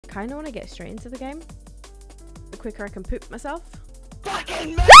kind of want to get straight into the game. The quicker I can poop myself.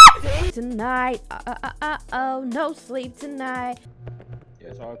 Fucking Tonight, oh, no sleep tonight.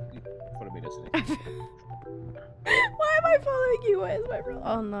 Yeah, so follow me, listening. Why am I following you? Where's my brother?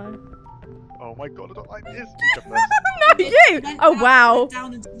 Oh no. Oh my god, I don't like this. Not you! Oh wow.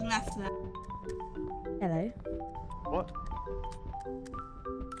 Down and to the left there. Hello. What?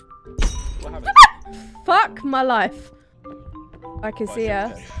 What happened? Fuck my life. I can see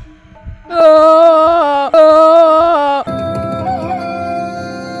her. Oh!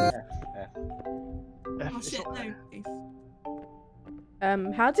 Oh shit,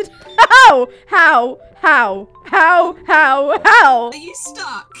 no. How did? How? Are you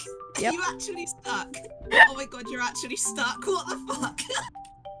stuck? Yep. Are you actually stuck? Oh my god, you're actually stuck. What the fuck?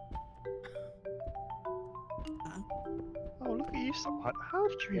 Oh, look at you. How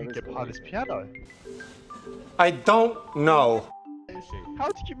did you even get behind this piano? I don't know. How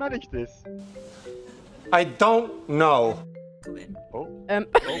did you manage this? I don't know. Come in. Oh. I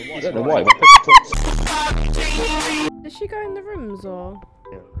don't know why. Did she go in the rooms or?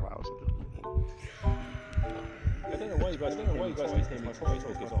 Yeah, right, I was I don't know why you guys think my talk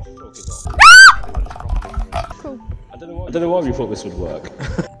is off. Cool. I don't know why we thought this would work.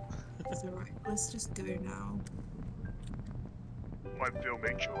 It's alright. Let's just go now. I'm Phil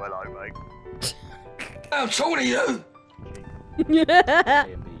Mitchell, hello mate. How tall are you?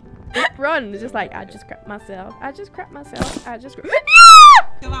 Run! It's just like, I just crap myself.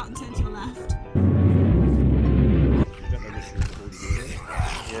 Go out and turn to your left.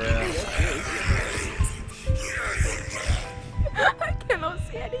 Yeah. I cannot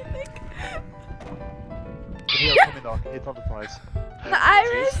see anything. It's on the price. The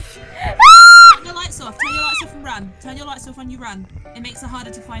iris! Turn your lights off. Turn your lights off and run. Turn your lights off when you run. It makes it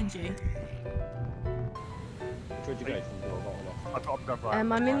harder to find you. Where'd you go from the door? I'm going right.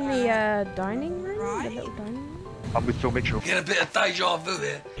 I'm in the dining room. Right. The little dining room. I'm with Phil Mitchell. Get a bit of deja vu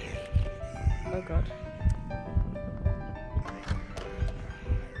here. Oh god.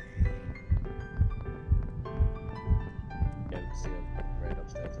 Yeah, we can see her right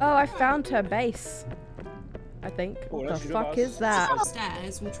upstairs. Oh, I found her base. I think. Oh, What no, the she's fuck not is that?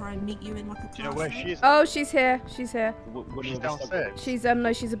 Upstairs, we'll try and meet you in like a classroom. Do you know where she is? Oh, she's here. She's here. She's downstairs. She's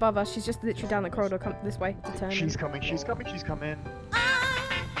no, she's above us. She's just literally down the corridor. Come this way to turn. She's coming. To your right.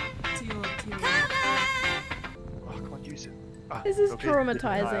 Oh, I can't use it. Ah, This is okay.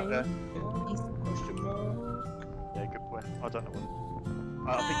 traumatizing. Yeah, good point. I don't know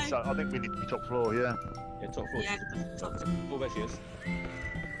what. I think so. I think we need to be top floor. Yeah. Yeah, top floor. Yeah, top floor. Oh, there she is.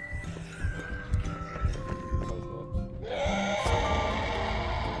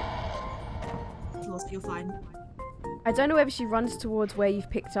 So you're fine. I don't know whether she runs towards where you've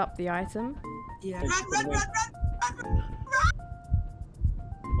picked up the item. Yeah. Run!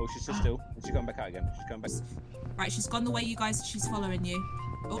 Oh, she's still still. She's going back out again. She's going back. Right, she's gone the way you guys. She's following you.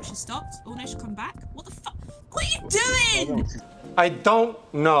 Oh, she stopped. Oh no, she's come back. What the fuck? What are you doing? I don't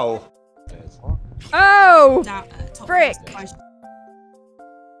know. Oh! Down, top Frick. floor.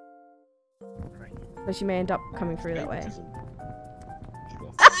 So she may end up coming through that way.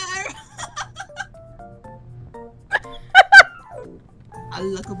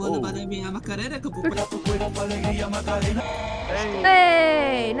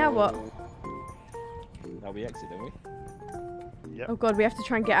 Hey! Now what? Now we exit, don't we? Yep. Oh god, we have to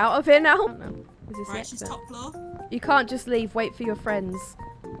try and get out of here now. No. Is this the Right, she's exit? top floor. You can't just leave. Wait for your friends.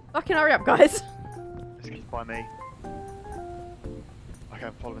 Fucking hurry up, guys. Just keep by me. Okay,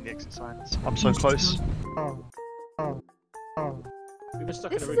 I'm following the exit signs. I'm so close. We've been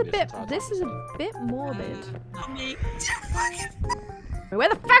stuck This in a is room a bit. entire This time. is a bit morbid. Not me. Where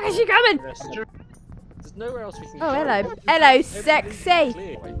the fuck is she coming? There's nowhere else we can Oh, go. hello. Everything's Hello, sexy.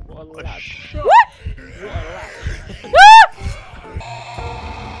 clear. What a lad. What? What a lad.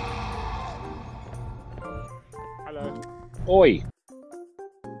 Hello. Oi!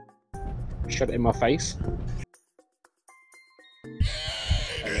 Shut it in my face.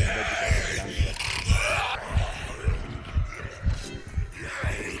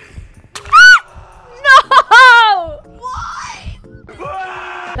 No!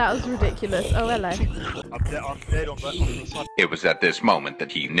 That was ridiculous. Oh, hello. I'm dead on the side. It was at this moment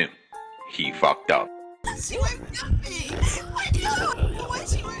that he knew. He fucked up. She won't get me. I know. Why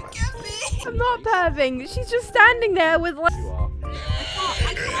she won't get me? I'm not perving. She's just standing there with like. You are.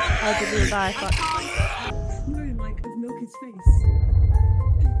 I can't. Oh, did we die? Fuck. No, like of Milky's face.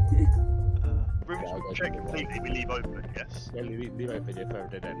 Rooms we check completely. We leave open. Yes. Yeah, leave open your further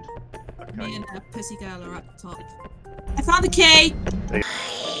dead end. Me Okay. and a pussy girl are at the top. I found the key.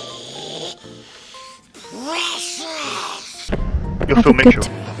 You're Phil Mitchell.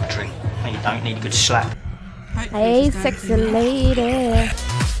 don't need a good slap. Hopefully Hey, she's going sexy to- lady.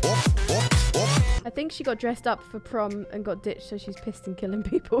 I think she got dressed up for prom and got ditched, so she's pissed and killing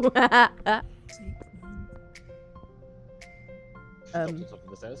people.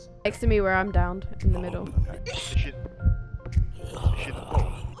 Next to me where I'm downed in the middle. Is she in the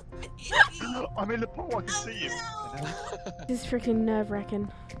pool? I'm in the pool, I can see you. This is freaking nerve-wracking.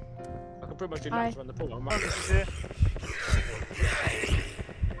 I can pretty much do Hi. laps around the pool. I'm Oh, right. this is here.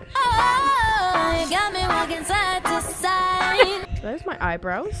 Oh, you got me walking side to side. Those my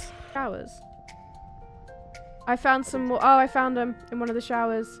eyebrows? Showers. I found some more. Oh, I found them in one of the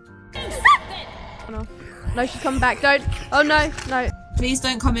showers. Oh, no. No, she's coming back. Don't. Oh, no. No. Please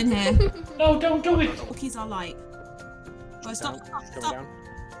don't come in here. No, don't do it. Cookies are like. Oh, stop, Down. stop, She's coming stop. down.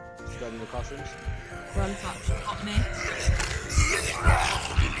 She's going in the classrooms. Run. Stop me.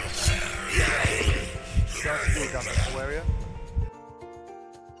 Down to you, down that pool area.